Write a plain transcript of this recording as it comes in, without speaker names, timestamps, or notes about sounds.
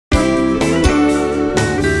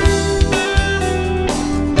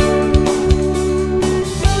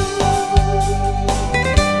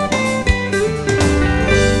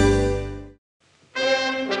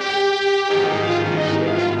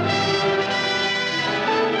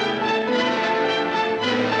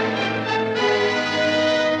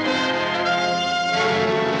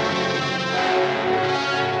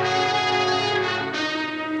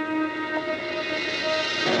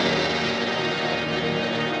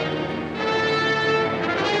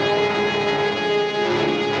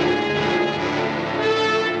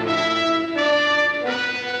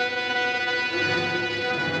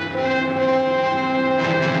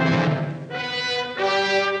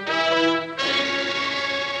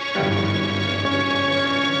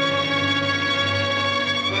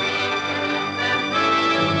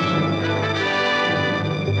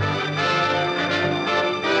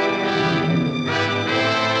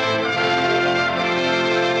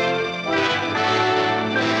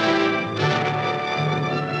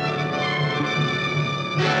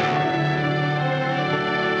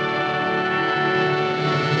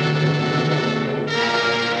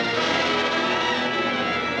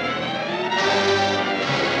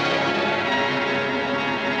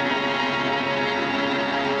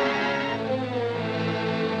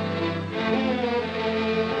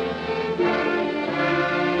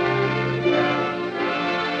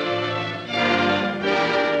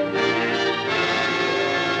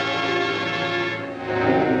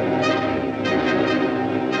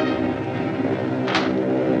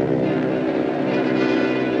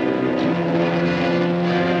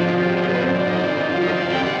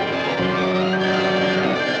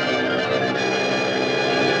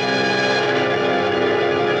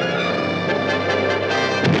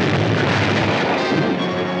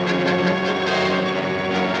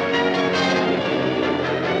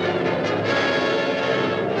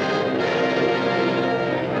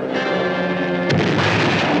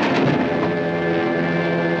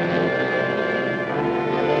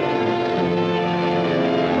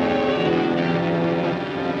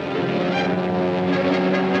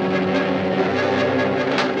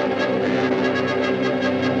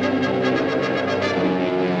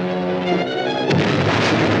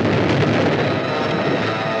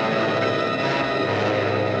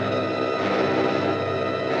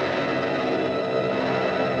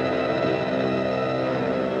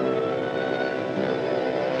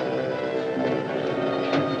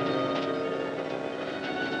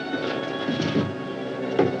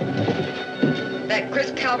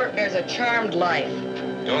bears a charmed life.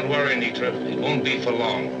 Don't worry, Nitra. It won't be for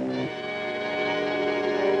long.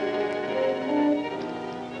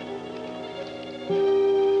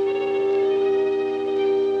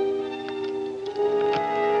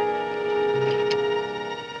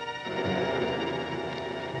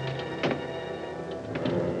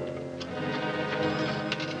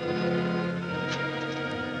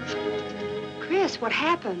 What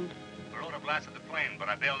happened? Baroda blasted the plane, but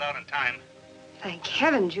I bailed out in time. Thank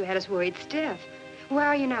heavens, you had us worried stiff. Where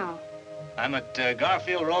are you now? I'm at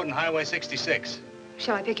Garfield Road and Highway 66.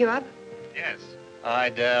 Shall I pick you up? Yes.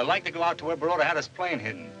 I'd like to go out to where Baroda had his plane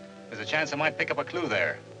hidden. There's a chance I might pick up a clue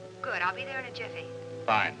there. Good, I'll be there in a jiffy.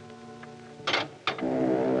 Fine.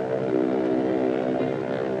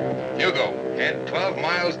 Hugo, head 12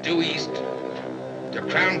 miles due east to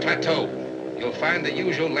Crown Plateau. You'll find the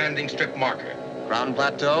usual landing strip marker. Crown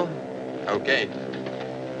Plateau? Okay.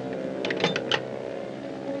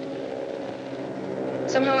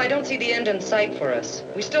 Somehow I don't see the end in sight for us.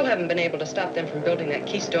 We still haven't been able to stop them from building that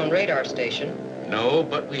Keystone radar station. No,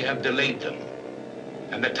 but we have delayed them.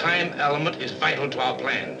 And the time element is vital to our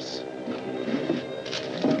plans.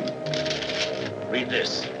 Read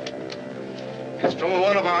this. It's from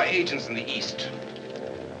one of our agents in the East.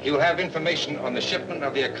 He will have information on the shipment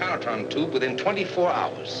of the Econotron tube within 24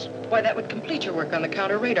 hours. Why, that would complete your work on the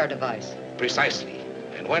counter radar device. Precisely.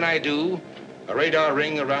 And when I do, a radar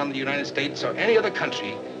ring around the United States or any other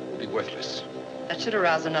country will be worthless. That should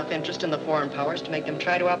arouse enough interest in the foreign powers to make them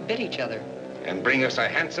try to outbid each other. And bring us a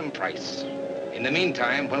handsome price. In the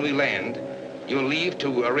meantime, when we land, you'll leave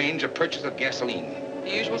to arrange a purchase of gasoline.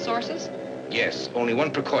 The usual sources? Yes, only one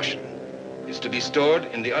precaution. It's to be stored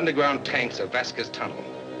in the underground tanks of Vasquez Tunnel.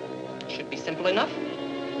 Should be simple enough.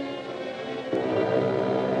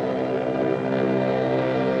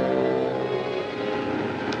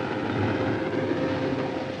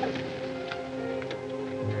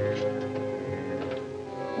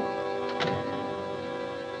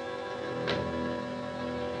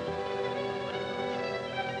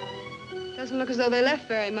 Doesn't look as though they left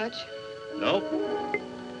very much. Nope.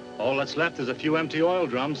 All that's left is a few empty oil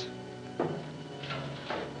drums.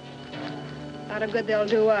 Lot of good they'll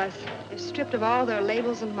do us. They're stripped of all their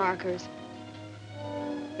labels and markers.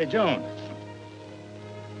 Hey, Joan.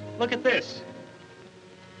 Look at this.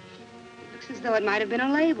 Looks as though it might have been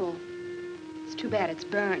a label. It's too bad it's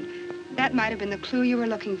burned. That might have been the clue you were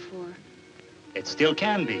looking for. It still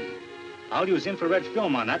can be. I'll use infrared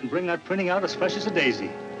film on that and bring that printing out as fresh as a daisy.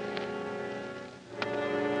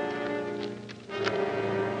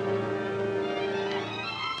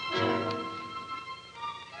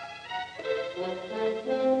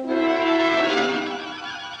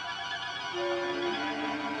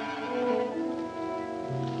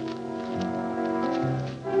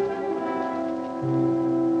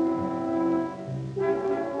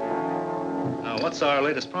 What's our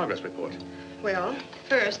latest progress report? Well,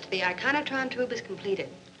 first, the Iconotron tube is completed.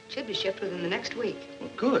 Should be shipped within the next week. Well,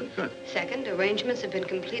 good, good. Second, arrangements have been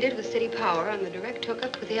completed with City Power on the direct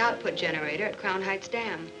hookup with the output generator at Crown Heights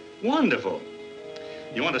Dam. Wonderful.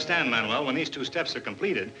 You understand, Manuel, when these two steps are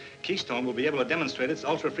completed, Keystone will be able to demonstrate its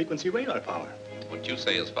ultra-frequency radar power. What you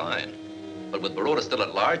say is fine. But with Baroda still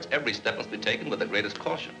at large, every step must be taken with the greatest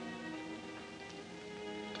caution.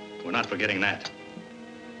 We're not forgetting that.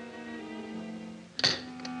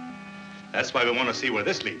 That's why we want to see where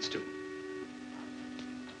this leads to.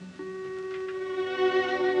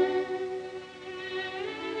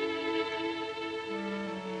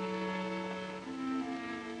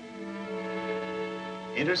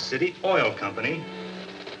 Intercity Oil Company,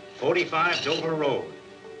 45 Dover Road.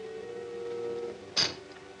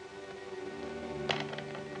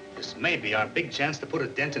 This may be our big chance to put a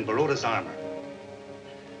dent in Baroda's armor.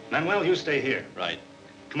 Manuel, you stay here. Right.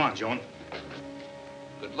 Come on, Joan.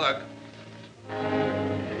 Good luck.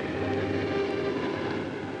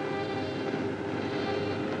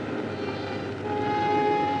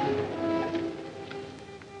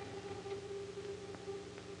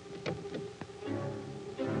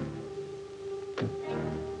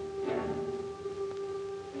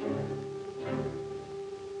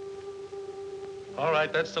 All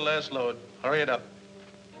right, that's the last load. Hurry it up.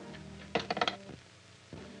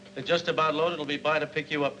 They're just about loaded. It'll be by to pick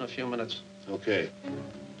you up in a few minutes. Okay.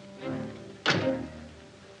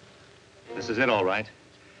 This is it, all right.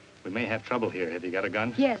 We may have trouble here. Have you got a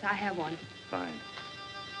gun? Yes, I have one. Fine.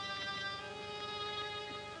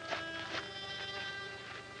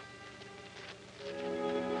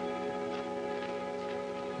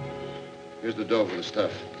 Here's the dough for the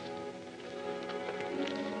stuff.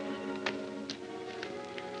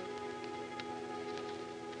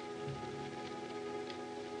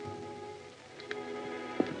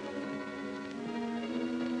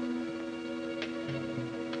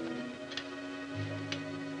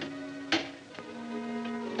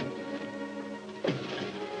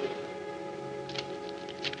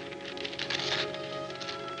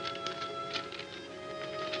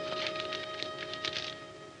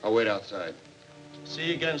 I'll wait outside. See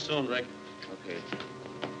you again soon, Rick. Okay.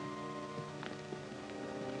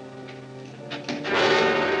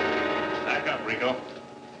 Back up, Rico.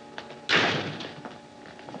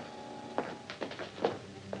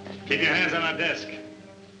 Keep your hands on that desk.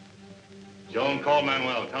 Joan, call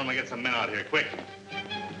Manuel. Tell him to get some men out here, quick.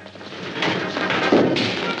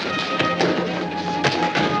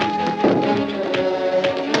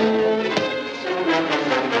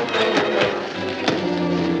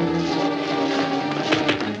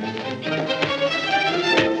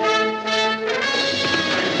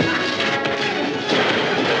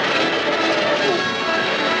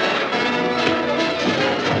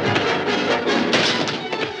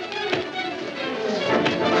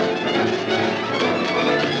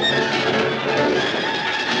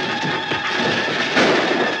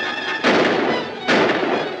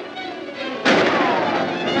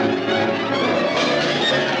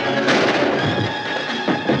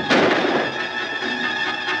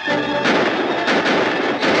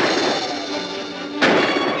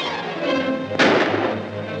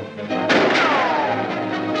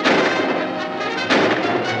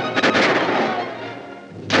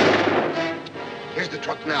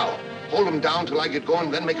 Now, hold them down till I get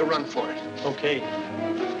going, then make a run for it. Okay.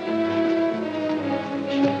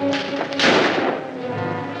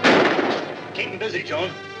 Keep them busy,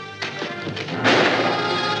 Joan.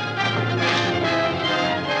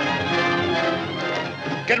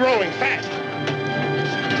 Get rolling, fast.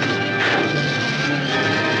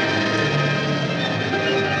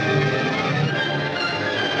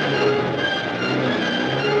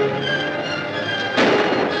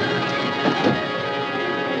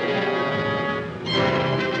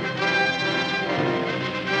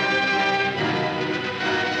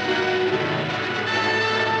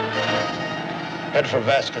 Head for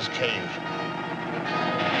Vasquez Cave.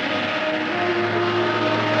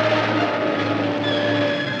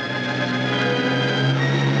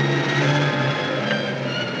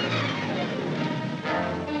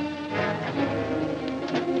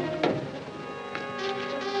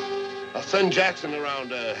 I'll send Jackson around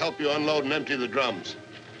to help you unload and empty the drums.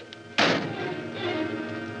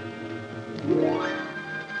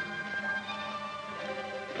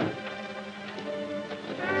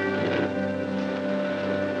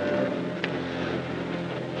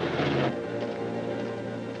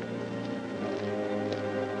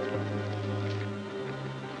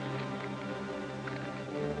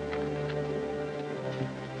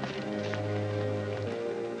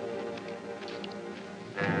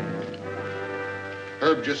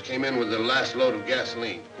 Herb just came in with the last load of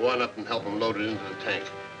gasoline. Go on up and help him load it into the tank.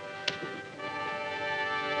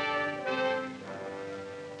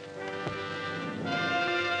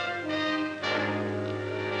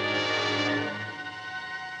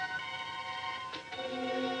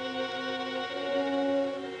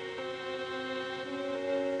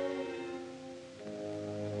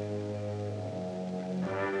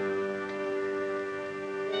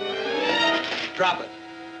 Drop it.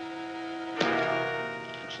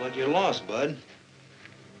 Looks like you're lost, bud.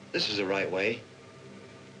 This is the right way.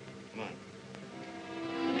 Come on.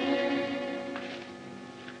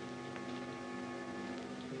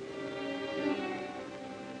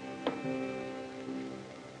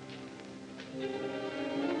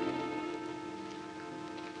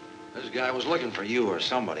 This guy was looking for you or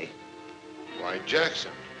somebody. Why,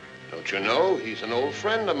 Jackson. Don't you know? He's an old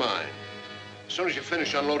friend of mine. As soon as you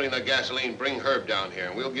finish unloading that gasoline, bring Herb down here,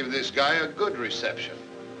 and we'll give this guy a good reception.